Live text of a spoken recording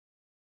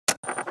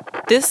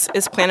This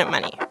is Planet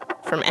Money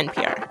from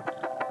NPR.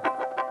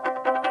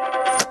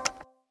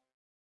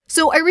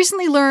 So I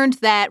recently learned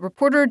that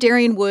reporter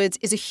Darian Woods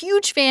is a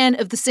huge fan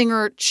of the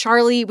singer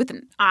Charli with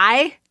an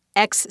I,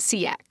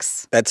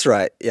 XCX. That's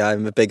right. Yeah,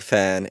 I'm a big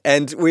fan.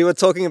 And we were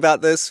talking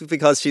about this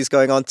because she's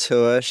going on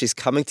tour. She's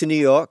coming to New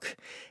York.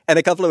 And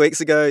a couple of weeks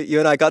ago, you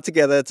and I got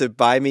together to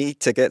buy me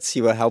tickets.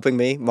 You were helping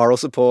me, moral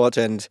support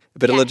and a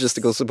bit of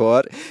logistical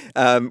support,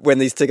 when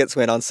these tickets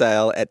went on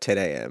sale at 10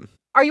 a.m.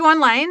 Are you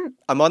online?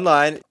 I'm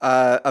online.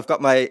 I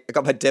got my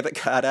debit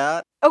card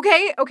out.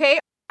 Okay.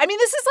 I mean,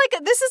 this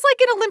is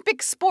like an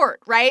Olympic sport,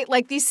 right?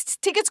 Like these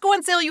tickets go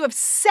on sale, you have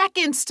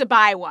seconds to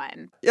buy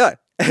one. Yeah.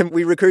 And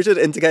we recruited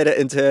Indicator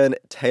intern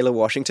Taylor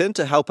Washington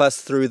to help us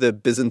through the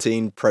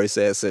Byzantine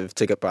process of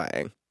ticket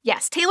buying.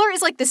 Yes, Taylor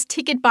is like this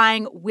ticket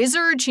buying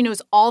wizard. She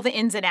knows all the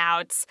ins and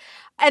outs.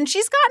 And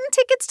she's gotten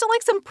tickets to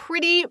like some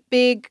pretty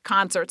big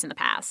concerts in the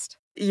past.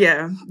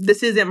 Yeah,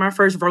 this isn't my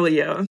first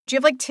rodeo. Do you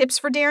have like tips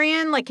for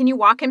Darian? Like, can you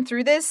walk him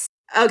through this?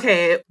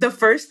 Okay, the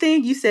first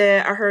thing you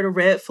said, I heard a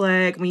red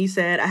flag when you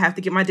said I have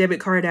to get my debit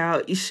card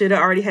out. You should have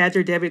already had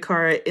your debit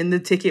card in the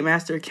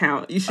Ticketmaster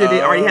account. You should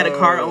have already had a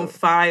card on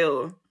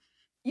file.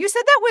 You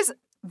said that was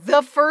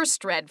the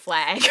first red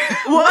flag.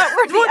 What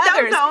were the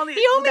others?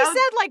 He only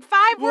said like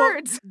 5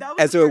 words.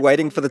 As we were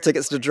waiting for the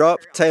tickets to drop,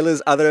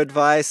 Taylor's other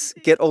advice,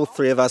 get all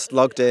three of us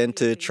logged in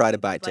to try to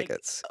buy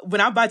tickets. When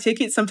I buy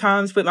tickets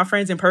sometimes with my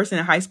friends in person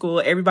in high school,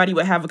 everybody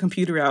would have a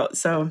computer out.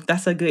 So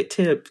that's a good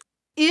tip.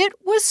 It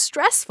was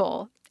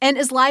stressful. And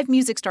as live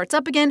music starts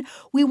up again,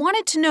 we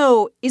wanted to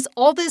know, is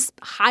all this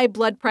high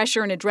blood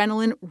pressure and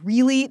adrenaline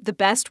really the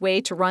best way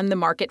to run the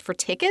market for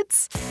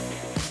tickets?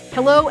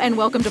 Hello and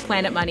welcome to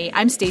Planet Money.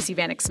 I'm Stacey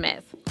Vanek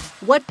Smith.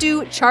 What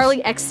do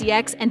Charli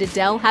XCX and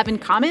Adele have in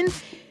common?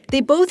 They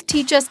both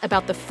teach us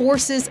about the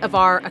forces of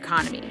our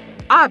economy,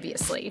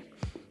 obviously.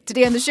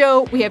 Today on the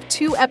show, we have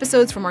 2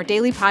 episodes from our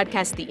daily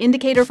podcast, The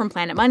Indicator from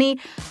Planet Money,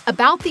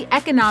 about the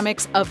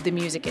economics of the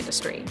music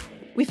industry.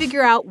 We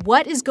figure out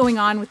what is going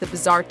on with the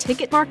bizarre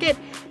ticket market,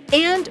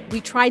 and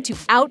we try to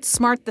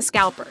outsmart the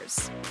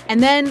scalpers.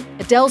 And then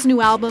Adele's new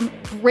album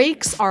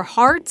breaks our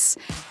hearts,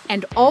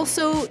 and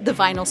also the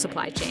vinyl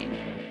supply chain.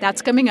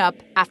 That's coming up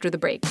after the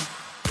break.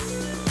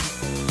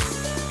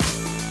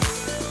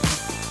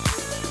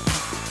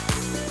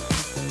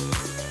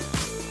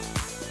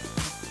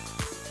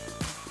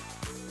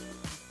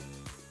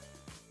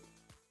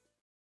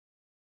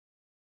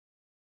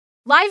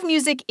 Live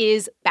music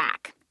is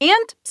back.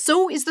 And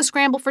so is the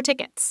scramble for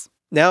tickets.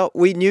 Now,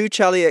 we knew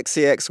Charli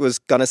XCX was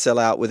going to sell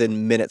out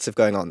within minutes of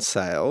going on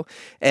sale.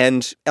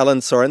 And Ellen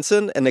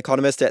Sorensen, an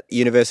economist at the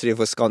University of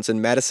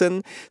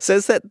Wisconsin-Madison,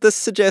 says that this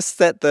suggests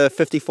that the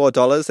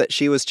 $54 that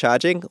she was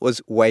charging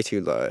was way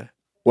too low.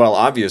 Well,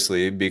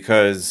 obviously,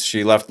 because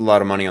she left a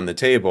lot of money on the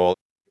table.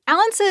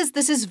 Alan says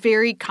this is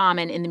very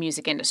common in the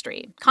music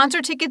industry.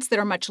 Concert tickets that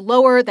are much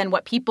lower than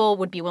what people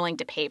would be willing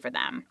to pay for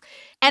them.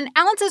 And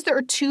Alan says there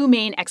are 2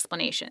 main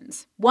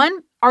explanations. One,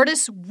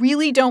 artists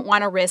really don't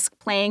want to risk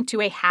playing to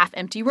a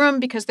half-empty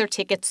room because their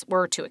tickets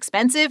were too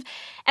expensive.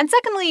 And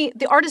secondly,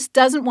 the artist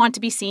doesn't want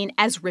to be seen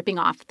as ripping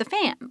off the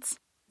fans.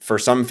 For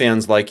some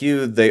fans like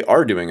you, they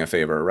are doing a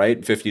favor, right?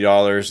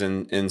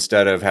 $50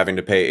 instead of having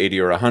to pay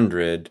 $80 or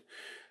 $100.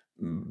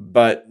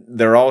 But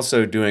they're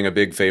also doing a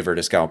big favor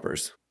to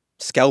scalpers.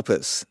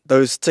 Scalpers.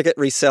 Those ticket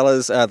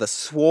resellers are the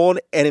sworn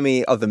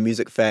enemy of the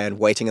music fan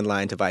waiting in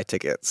line to buy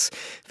tickets.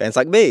 Fans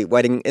like me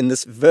waiting in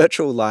this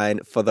virtual line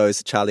for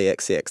those Charli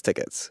XCX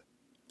tickets.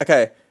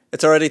 Okay,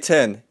 it's already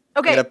 10.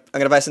 Okay. I'm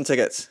gonna buy some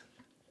tickets.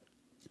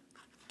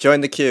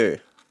 Join the queue.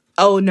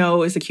 Oh,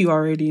 no, it's a queue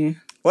already.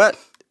 What?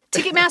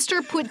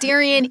 Ticketmaster put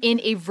Darian in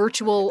a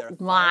virtual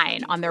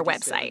line on their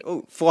website.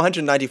 Oh,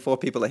 494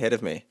 people ahead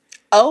of me.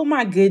 Oh,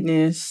 my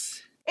goodness.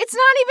 It's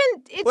not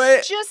even,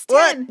 it's just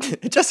 10. What?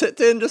 It just hit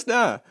 10 just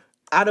now.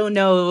 I don't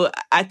know.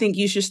 I think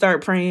you should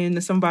start praying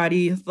to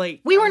somebody.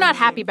 We were not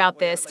happy about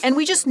this, and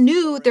we just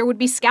knew there would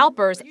be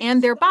scalpers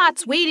and their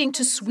bots waiting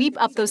to sweep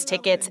up those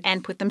tickets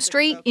and put them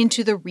straight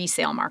into the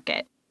resale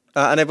market.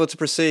 Unable to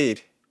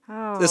proceed.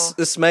 Oh.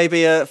 This may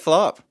be a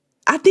flop.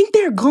 I think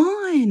they're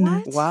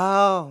gone. What?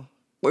 Wow.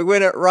 We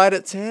win it right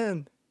at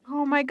 10.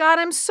 Oh my God,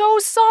 I'm so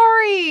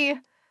sorry.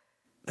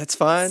 That's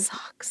fine.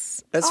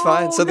 Sucks. That's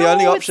fine. So the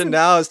only option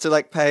now is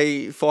to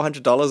pay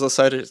 $400 or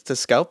so to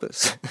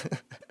scalpers.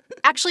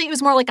 Actually, it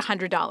was more like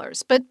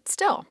 $100, but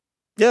still.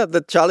 Yeah,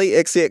 the Charli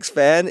XCX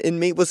fan in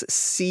me was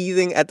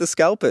seething at the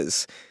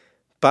scalpers.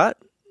 But,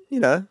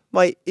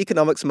 my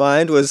economics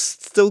mind was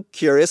still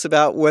curious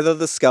about whether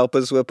the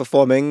scalpers were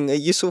performing a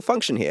useful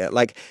function here.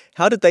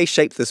 How did they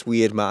shape this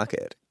weird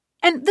market?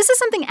 And this is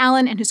something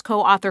Alan and his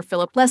co-author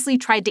Philip Leslie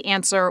tried to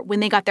answer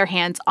when they got their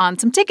hands on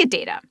some ticket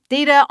data.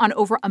 Data on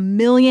over 1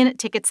 million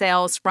ticket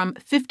sales from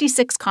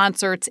 56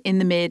 concerts in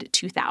the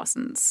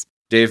mid-2000s.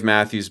 Dave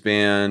Matthews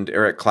Band,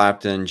 Eric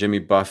Clapton, Jimmy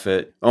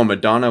Buffett. Oh,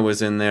 Madonna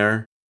was in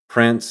there.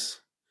 Prince,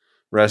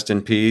 rest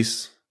in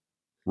peace.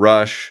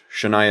 Rush,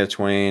 Shania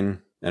Twain,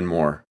 and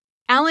more.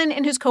 Alan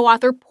and his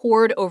co-author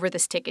pored over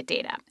this ticket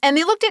data, and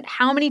they looked at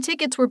how many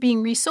tickets were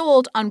being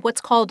resold on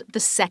what's called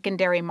the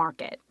secondary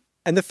market.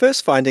 And the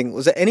first finding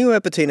was that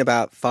anywhere between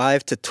about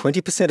 5 to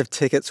 20% of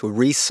tickets were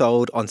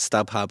resold on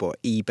StubHub or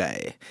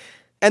eBay.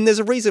 And there's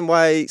a reason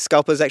why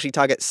scalpers actually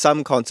target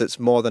some concerts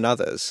more than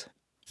others.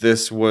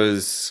 This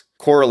was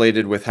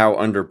correlated with how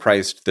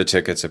underpriced the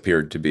tickets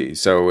appeared to be.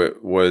 So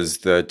it was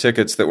the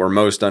tickets that were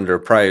most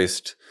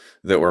underpriced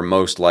that were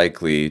most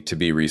likely to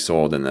be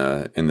resold in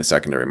the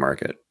secondary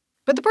market.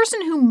 But the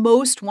person who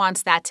most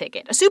wants that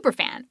ticket, a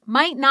superfan,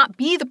 might not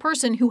be the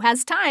person who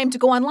has time to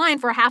go online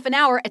for half an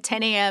hour at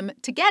 10 a.m.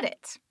 to get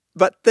it.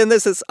 But then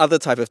there's this other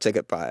type of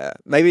ticket buyer.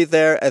 Maybe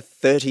they're a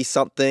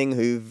 30-something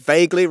who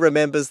vaguely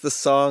remembers the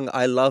song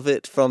I Love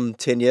It from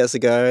 10 years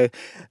ago.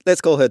 Let's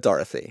call her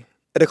Dorothy.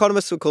 An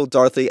economist would call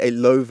Dorothy a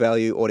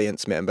low-value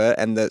audience member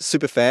and the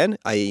superfan,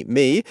 i.e.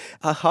 me,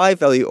 a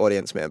high-value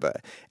audience member.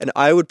 And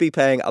I would be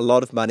paying a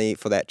lot of money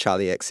for that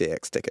Charli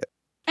XCX ticket.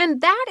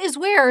 And that is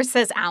where,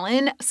 says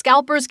Alan,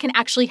 scalpers can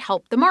actually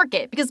help the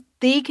market because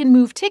they can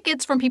move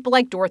tickets from people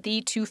like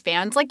Dorothy to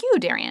fans like you,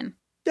 Darian.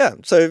 Yeah,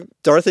 so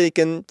Dorothy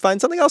can find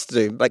something else to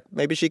do. Like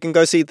maybe she can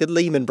go see the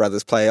Lehman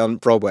Brothers play on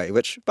Broadway,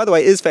 which, by the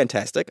way, is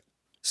fantastic.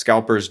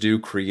 Scalpers do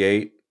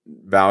create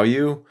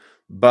value,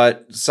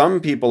 but some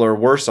people are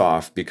worse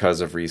off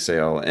because of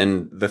resale.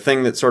 And the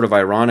thing that's sort of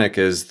ironic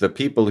is the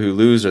people who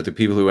lose are the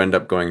people who end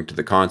up going to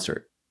the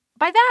concert.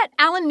 By that,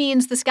 Alan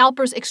means the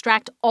scalpers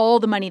extract all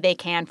the money they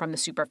can from the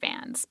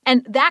superfans.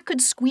 And that could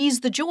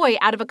squeeze the joy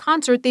out of a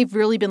concert they've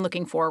really been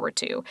looking forward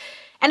to.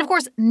 And of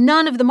course,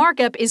 none of the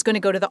markup is going to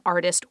go to the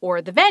artist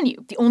or the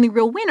venue. The only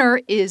real winner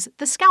is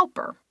the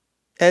scalper.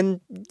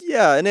 And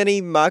yeah, in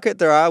any market,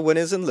 there are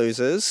winners and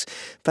losers.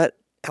 But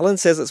Alan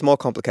says it's more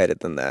complicated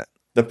than that.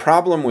 The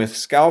problem with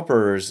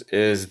scalpers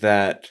is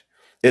that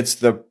it's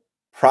the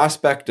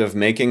prospect of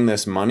making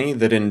this money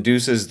that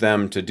induces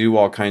them to do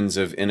all kinds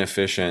of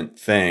inefficient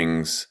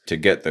things to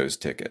get those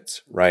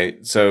tickets,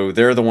 right? So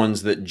they're the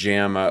ones that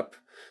jam up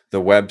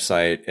the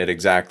website at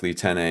exactly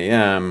 10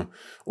 a.m.,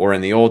 or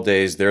in the old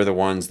days, they're the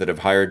ones that have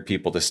hired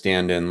people to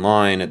stand in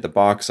line at the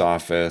box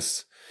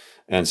office,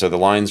 and so the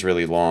line's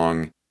really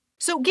long.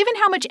 So given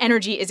how much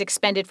energy is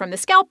expended from the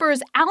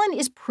scalpers, Alan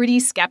is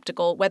pretty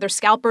skeptical whether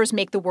scalpers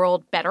make the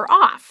world better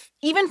off,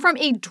 even from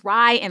a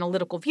dry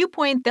analytical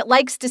viewpoint that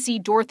likes to see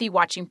Dorothy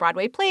watching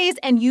Broadway plays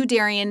and you,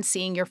 Darian,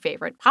 seeing your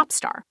favorite pop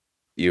star.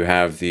 You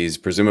have these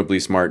presumably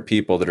smart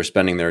people that are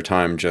spending their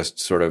time just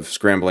sort of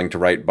scrambling to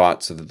write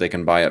bots so that they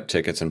can buy up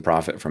tickets and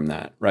profit from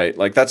that, right?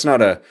 Like, that's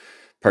not a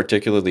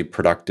particularly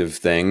productive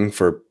thing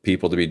for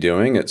people to be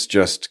doing. It's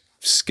just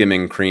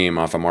skimming cream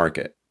off a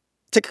market.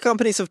 Ticket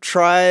companies have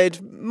tried,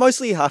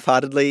 mostly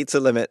half-heartedly, to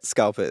limit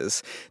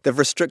scalpers. They've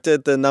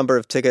restricted the number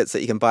of tickets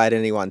that you can buy at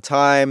any one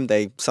time.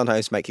 They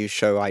sometimes make you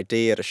show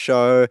ID at a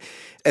show.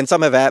 And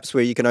some have apps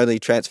where you can only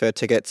transfer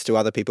tickets to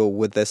other people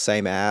with the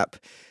same app.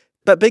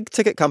 But big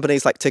ticket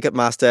companies like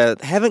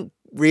Ticketmaster haven't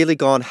really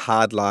gone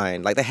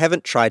hardline. Like, they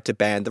haven't tried to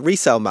ban the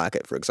resale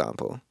market, for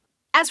example.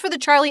 As for the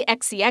Charli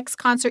XCX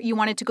concert you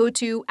wanted to go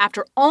to,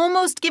 after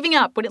almost giving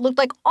up when it looked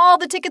like all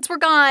the tickets were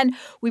gone,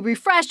 we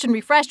refreshed and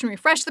refreshed and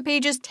refreshed the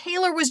pages.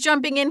 Taylor was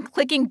jumping in,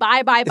 clicking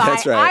buy, buy, buy.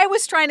 That's right. I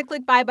was trying to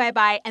click buy, buy,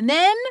 buy. And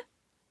then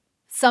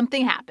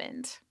something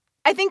happened.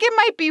 I think it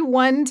might be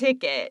one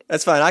ticket.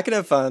 That's fine. I can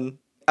have fun.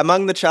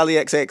 Among the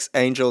Charli XX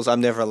angels,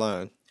 I'm never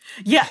alone.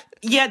 Yeah,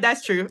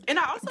 that's true. And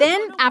I also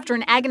Then, after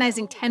an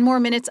agonizing 10 more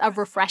minutes of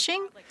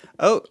refreshing...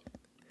 Oh,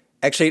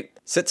 actually,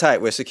 sit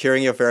tight. We're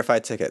securing your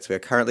verified tickets. We're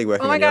currently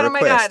working on your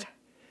request. Oh my God.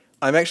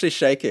 I'm actually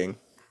shaking.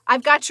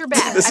 I've got your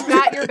back. I've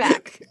got your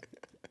back.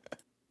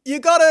 You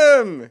got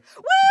him!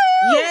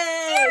 Woo!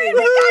 Yay! Dude,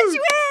 we got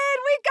you in!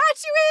 We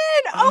got you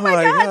in! Oh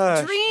my God.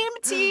 gosh. Dream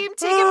team,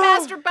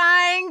 Ticketmaster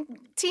buying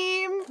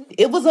team.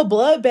 It was a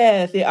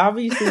bloodbath. It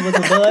obviously was a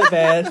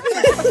bloodbath.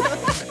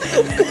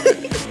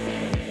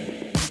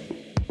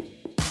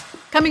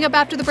 Coming up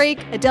after the break,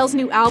 Adele's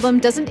new album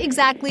doesn't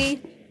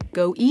exactly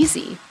go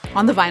easy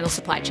on the vinyl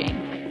supply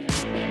chain.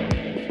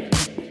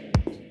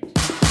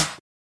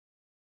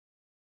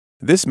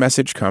 This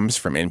message comes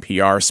from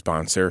NPR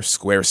sponsor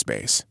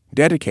Squarespace,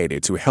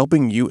 dedicated to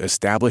helping you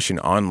establish an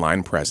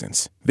online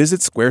presence. Visit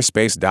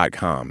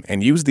squarespace.com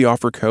and use the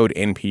offer code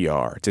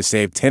NPR to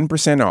save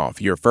 10% off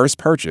your first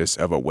purchase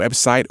of a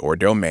website or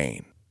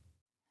domain.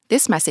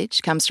 This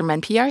message comes from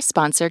NPR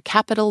sponsor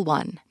Capital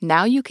One.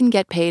 Now you can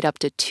get paid up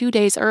to 2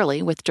 days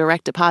early with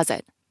direct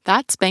deposit.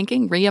 That's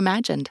banking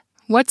reimagined.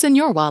 What's in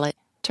your wallet?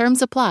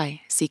 Terms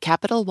apply. See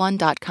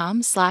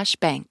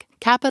CapitalOne.com/bank.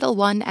 Capital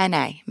One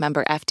N.A.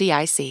 Member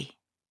FDIC.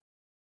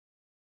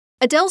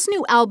 Adele's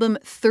new album,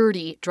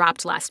 30,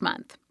 dropped last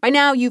month. By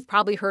now, you've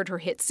probably heard her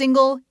hit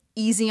single,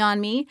 Easy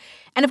on Me.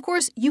 And of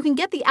course, you can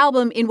get the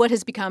album in what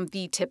has become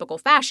the typical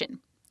fashion,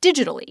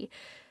 digitally.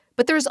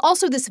 But there's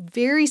also this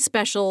very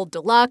special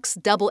deluxe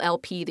double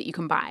LP that you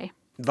can buy.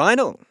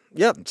 Vinyl.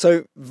 Yep.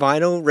 So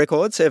vinyl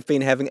records have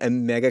been having a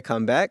mega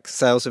comeback.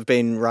 Sales have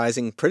been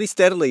rising pretty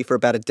steadily for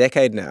about a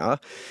decade now,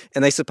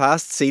 and they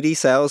surpassed CD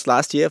sales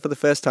last year for the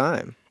first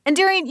time. And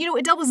Darian,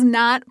 Adele was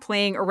not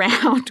playing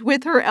around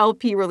with her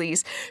LP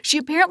release. She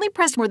apparently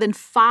pressed more than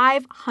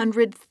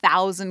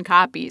 500,000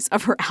 copies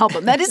of her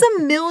album. That is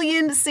 1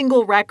 million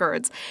single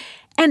records.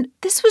 And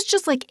this was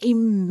just like a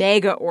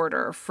mega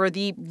order for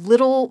the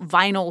little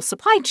vinyl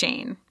supply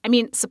chain. I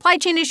mean, supply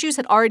chain issues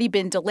had already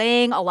been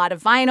delaying a lot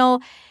of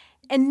vinyl.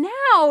 And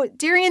now,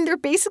 Darian, they're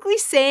basically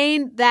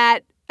saying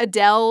that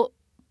Adele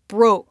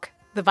broke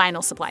the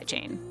vinyl supply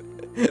chain.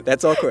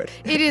 That's awkward.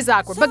 It is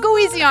awkward. But go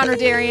easy on her,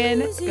 Darian.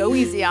 Go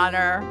easy on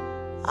her.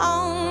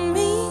 On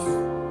me.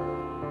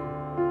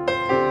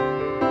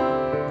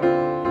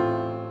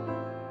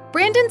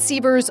 Brandon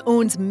Sievers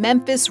owns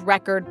Memphis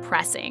Record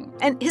Pressing,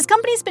 and his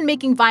company's been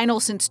making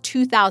vinyl since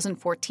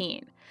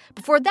 2014.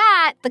 Before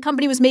that, the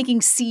company was making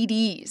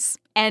CDs,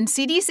 and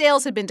CD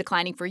sales had been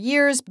declining for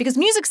years because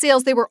music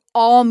sales, they were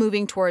all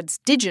moving towards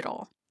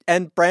digital.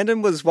 And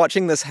Brandon was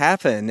watching this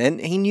happen, and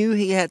he knew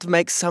he had to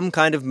make some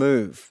kind of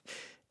move.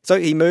 So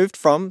he moved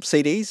from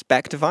CDs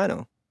back to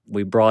vinyl.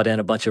 We brought in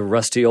a bunch of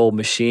rusty old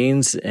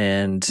machines,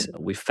 and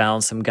we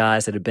found some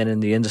guys that had been in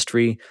the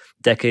industry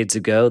decades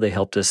ago. They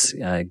helped us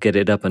get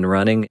it up and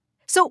running.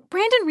 So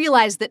Brandon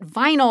realized that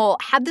vinyl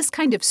had this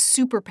kind of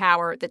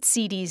superpower that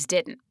CDs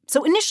didn't.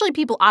 So initially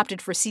people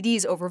opted for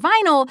CDs over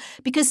vinyl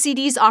because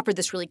CDs offered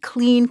this really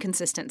clean,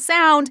 consistent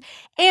sound,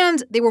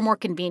 and they were more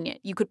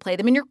convenient. You could play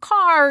them in your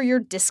car or your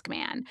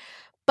Discman.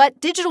 But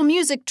digital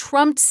music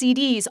trumped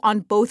CDs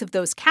on both of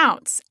those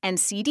counts, and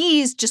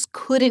CDs just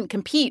couldn't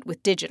compete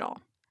with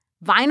digital.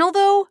 Vinyl,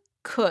 though,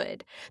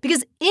 could,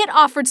 because it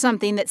offered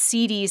something that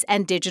CDs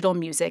and digital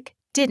music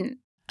didn't.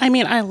 I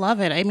mean, I love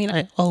it. I mean,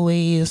 I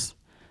always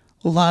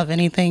love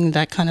anything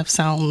that kind of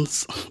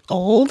sounds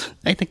old.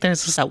 I think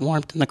there's just that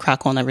warmth and the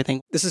crackle and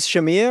everything. This is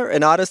Shamir,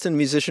 an artist and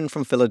musician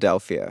from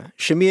Philadelphia.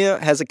 Shamir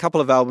has a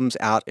couple of albums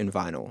out in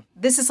vinyl.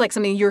 This is like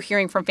something you're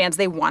hearing from fans.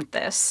 They want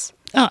this.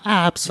 Oh,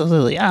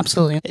 absolutely.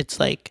 Absolutely. It's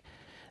like,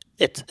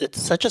 it's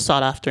such a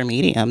sought after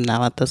medium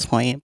now at this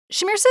point.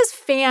 Shamir says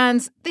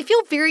fans, they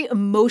feel very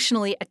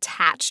emotionally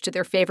attached to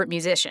their favorite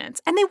musicians,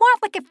 and they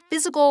want like a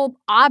physical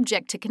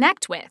object to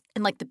connect with.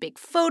 And like the big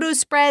photo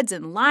spreads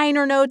and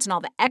liner notes and all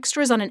the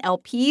extras on an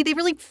LP, they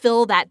really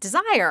fill that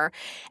desire.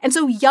 And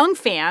so young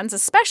fans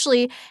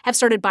especially have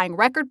started buying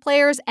record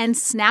players and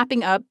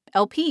snapping up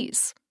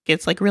LPs.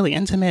 It's like really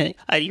intimate.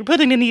 You're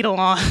putting the needle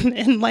on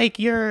and like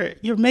you're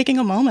making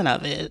a moment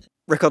of it.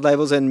 Record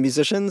labels and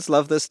musicians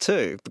love this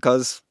too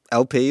because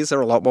LPs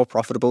are a lot more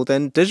profitable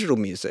than digital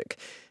music.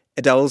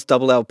 Adele's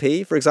double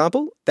LP, for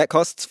example, that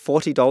costs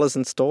 $40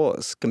 in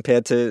stores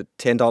compared to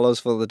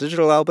 $10 for the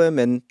digital album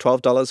and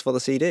 $12 for the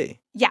CD.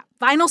 Yeah,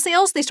 vinyl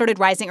sales, they started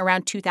rising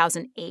around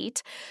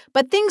 2008,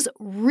 but things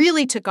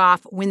really took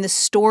off when the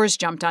stores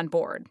jumped on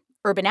board.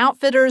 Urban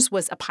Outfitters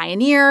was a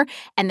pioneer,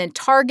 and then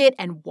Target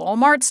and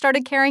Walmart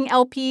started carrying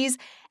LPs,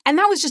 and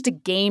that was just a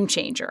game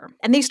changer.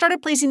 And they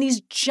started placing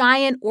these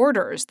giant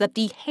orders that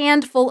the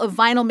handful of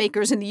vinyl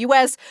makers in the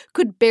U.S.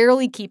 could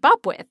barely keep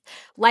up with,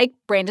 like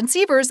Brandon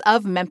Sievers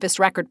of Memphis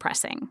Record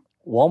Pressing.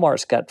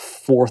 Walmart's got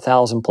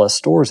 4,000 plus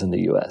stores in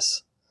the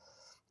U.S.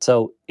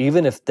 So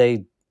even if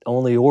they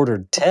only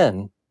ordered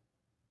 10,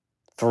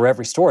 for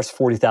every store, it's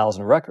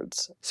 40,000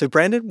 records. So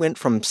Brandon went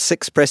from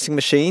 6 pressing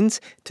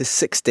machines to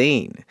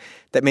 16.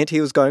 That meant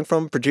he was going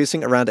from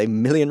producing around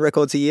 1 million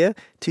records a year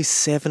to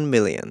 7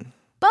 million.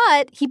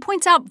 But he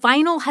points out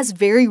vinyl has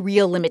very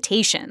real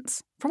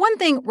limitations. For one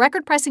thing,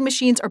 record pressing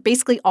machines are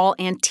basically all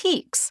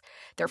antiques.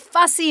 They're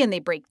fussy and they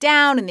break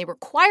down and they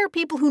require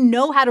people who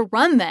know how to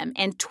run them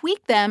and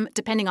tweak them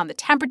depending on the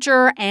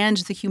temperature and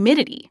the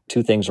humidity.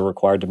 2 things are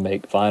required to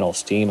make vinyl: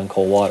 steam and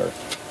cold water.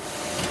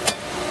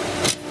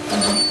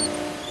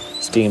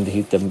 Steam to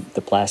heat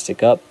the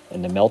plastic up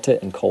and to melt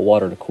it, and cold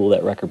water to cool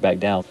that record back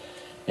down.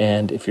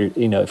 And if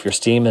your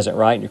steam isn't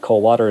right and your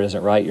cold water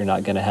isn't right, you're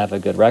not going to have a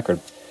good record.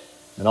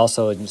 And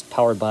also, it's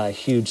powered by a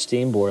huge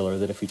steam boiler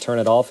that if you turn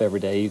it off every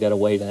day, you got to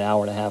wait an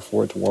hour and a half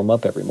for it to warm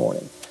up every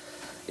morning.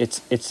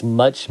 It's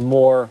much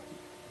more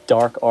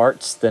dark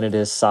arts than it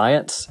is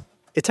science.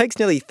 It takes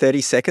nearly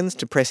 30 seconds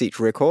to press each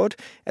record,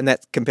 and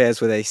that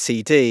compares with a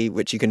CD,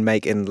 which you can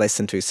make in less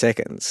than 2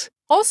 seconds.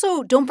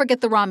 Also, don't forget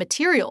the raw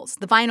materials,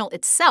 the vinyl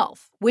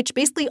itself, which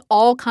basically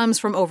all comes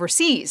from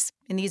overseas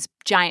in these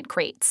giant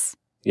crates.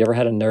 You ever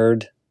had a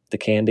Nerd, the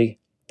candy?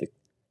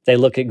 They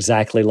look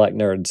exactly like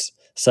Nerds.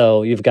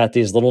 So you've got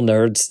these little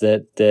Nerds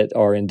that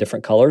are in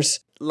different colors.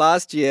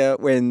 Last year,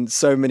 when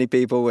so many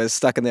people were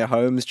stuck in their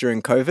homes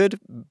during COVID,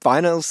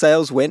 vinyl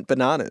sales went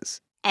bananas.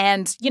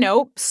 And,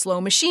 slow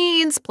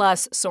machines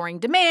plus soaring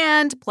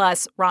demand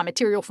plus raw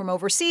material from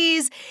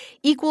overseas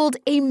equaled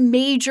a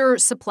major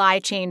supply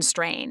chain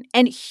strain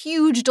and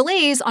huge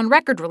delays on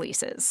record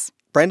releases.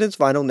 Brandon's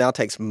vinyl now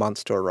takes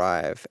months to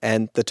arrive,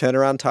 and the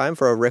turnaround time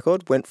for a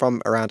record went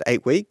from around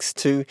 8 weeks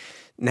to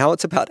now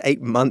it's about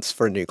 8 months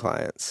for new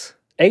clients.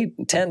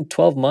 8, 10,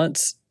 12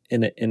 months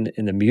in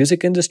the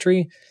music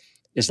industry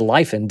is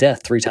life and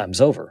death 3 times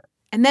over.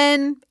 And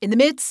then, in the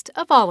midst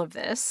of all of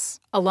this,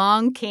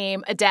 along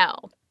came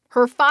Adele.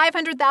 Her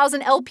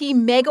 500,000 LP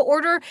mega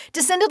order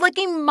descended like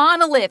a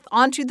monolith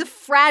onto the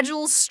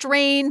fragile,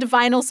 strained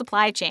vinyl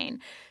supply chain.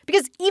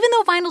 Because even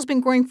though vinyl's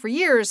been growing for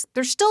years,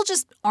 there still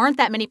just aren't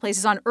that many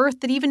places on Earth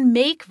that even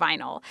make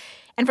vinyl.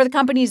 And for the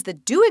companies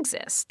that do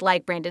exist,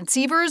 like Brandon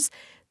Seavers,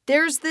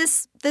 there's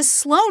this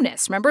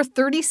slowness. Remember,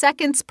 30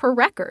 seconds per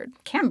record.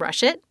 Can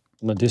rush it.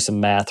 I'm going to do some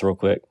math real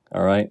quick,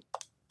 all right?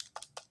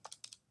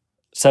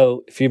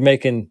 So if you're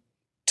making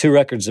 2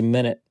 records a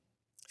minute,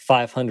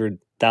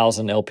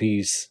 500,000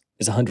 LPs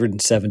is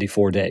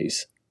 174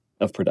 days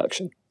of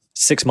production.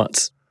 6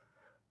 months.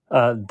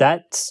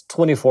 That's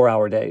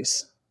 24-hour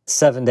days.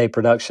 7-day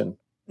production.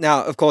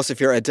 Now, of course, if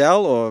you're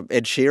Adele or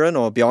Ed Sheeran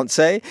or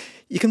Beyonce,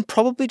 you can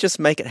probably just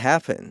make it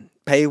happen.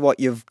 Pay what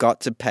you've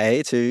got to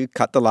pay to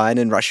cut the line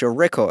and rush your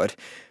record.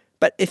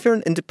 But if you're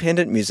an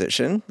independent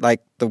musician,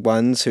 like the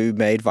ones who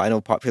made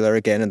vinyl popular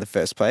again in the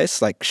first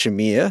place, like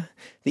Shamir,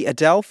 the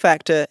Adele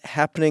factor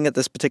happening at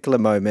this particular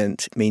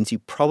moment means you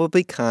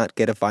probably can't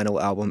get a vinyl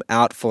album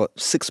out for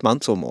 6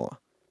 months or more.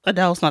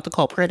 Adele's not the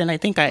culprit, and I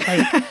think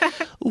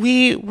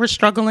we were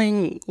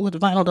struggling with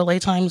vinyl delay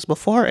times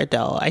before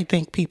Adele. I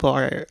think people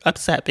are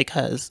upset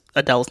because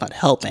Adele's not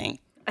helping.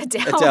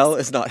 Adele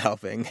is not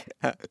helping.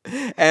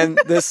 And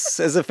this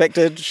has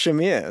affected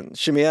Shamir.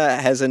 Shamir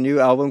has a new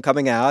album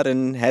coming out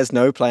and has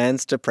no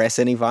plans to press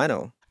any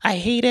vinyl. I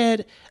hate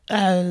it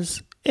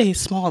as a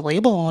small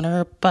label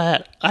owner,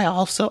 but I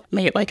also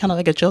made kind of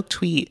a joke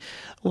tweet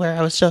where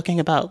I was joking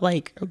about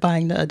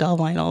buying the Adele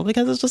vinyl,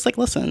 because it's just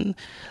listen,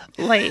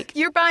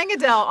 you're buying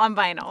Adele on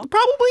vinyl.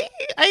 Probably.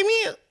 I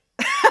mean,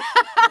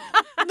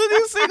 the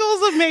new single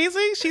is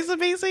amazing. She's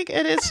amazing.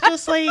 And it's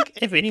just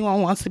if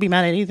anyone wants to be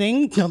mad at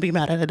anything, don't be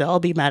mad at Adele,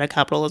 be mad at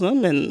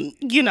capitalism. And,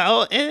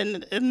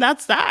 and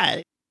that's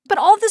that. But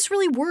all this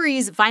really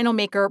worries vinyl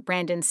maker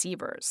Brandon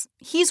Seavers.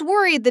 He's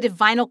worried that if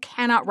vinyl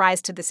cannot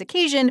rise to this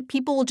occasion,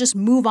 people will just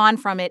move on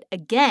from it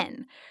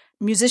again.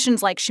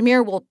 Musicians like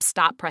Shamir will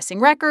stop pressing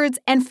records,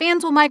 and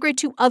fans will migrate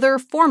to other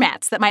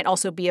formats that might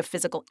also be a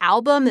physical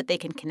album that they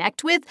can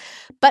connect with,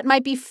 but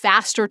might be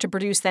faster to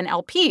produce than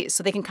LPs,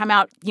 so they can come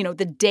out,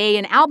 the day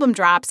an album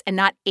drops and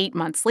not 8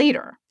 months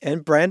later.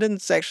 And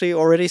Brandon's actually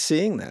already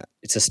seeing that.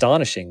 It's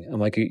astonishing. I'm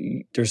like,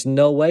 there's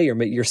no way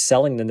you're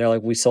selling them. They're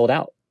like, we sold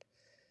out.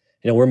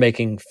 We're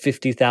making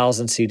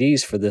 50,000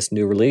 CDs for this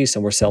new release,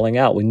 and we're selling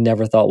out. We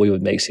never thought we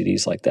would make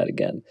CDs like that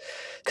again.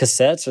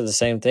 Cassettes are the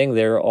same thing.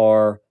 There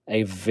are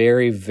a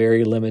very,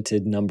 very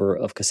limited number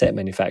of cassette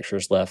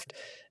manufacturers left,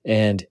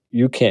 and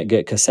you can't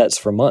get cassettes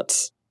for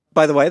months.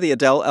 By the way, the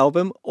Adele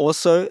album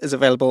also is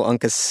available on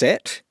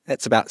cassette.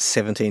 That's about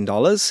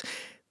 $17.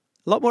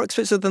 A lot more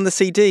expensive than the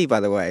CD, by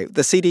the way.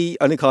 The CD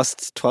only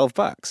costs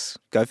 $12.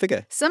 Go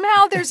figure.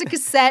 Somehow there's a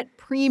cassette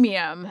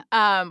premium,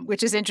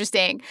 which is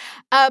interesting.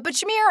 But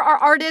Shamir, our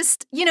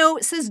artist,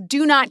 says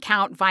do not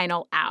count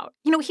vinyl out.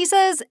 He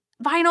says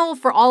vinyl,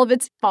 for all of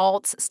its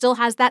faults, still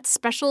has that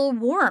special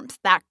warmth,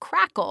 that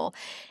crackle.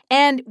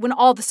 And when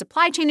all the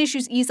supply chain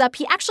issues ease up,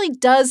 he actually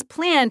does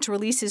plan to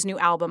release his new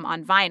album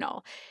on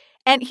vinyl.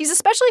 And he's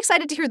especially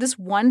excited to hear this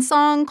one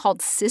song called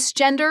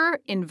Cisgender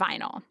in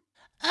vinyl.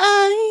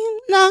 I'm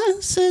not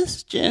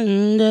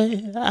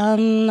cisgender,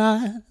 I'm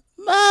not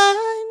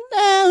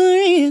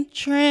binary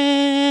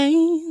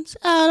trans.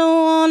 I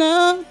don't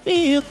wanna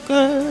be a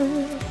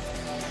girl,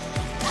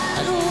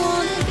 I don't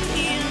wanna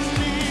be a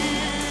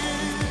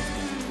man.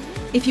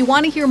 If you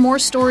want to hear more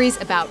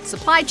stories about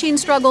supply chain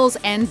struggles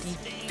and the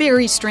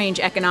very strange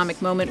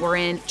economic moment we're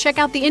in, check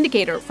out The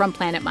Indicator from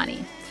Planet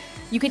Money.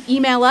 You can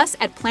email us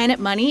at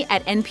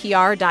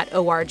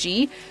planetmoney@npr.org.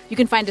 You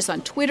can find us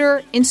on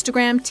Twitter,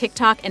 Instagram,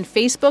 TikTok, and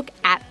Facebook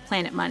at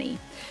Planet Money.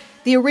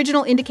 The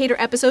original Indicator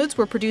episodes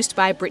were produced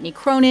by Brittany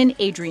Cronin,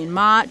 Adrian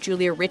Ma,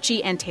 Julia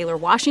Ritchie, and Taylor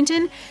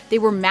Washington. They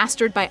were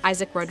mastered by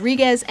Isaac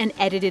Rodriguez and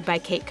edited by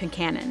Kate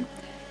Concannon.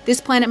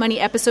 This Planet Money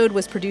episode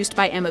was produced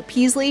by Emma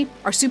Peasley.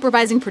 Our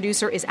supervising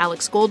producer is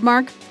Alex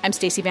Goldmark. I'm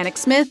Stacey Vanek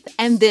Smith,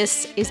 and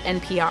this is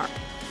NPR.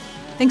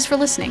 Thanks for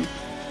listening.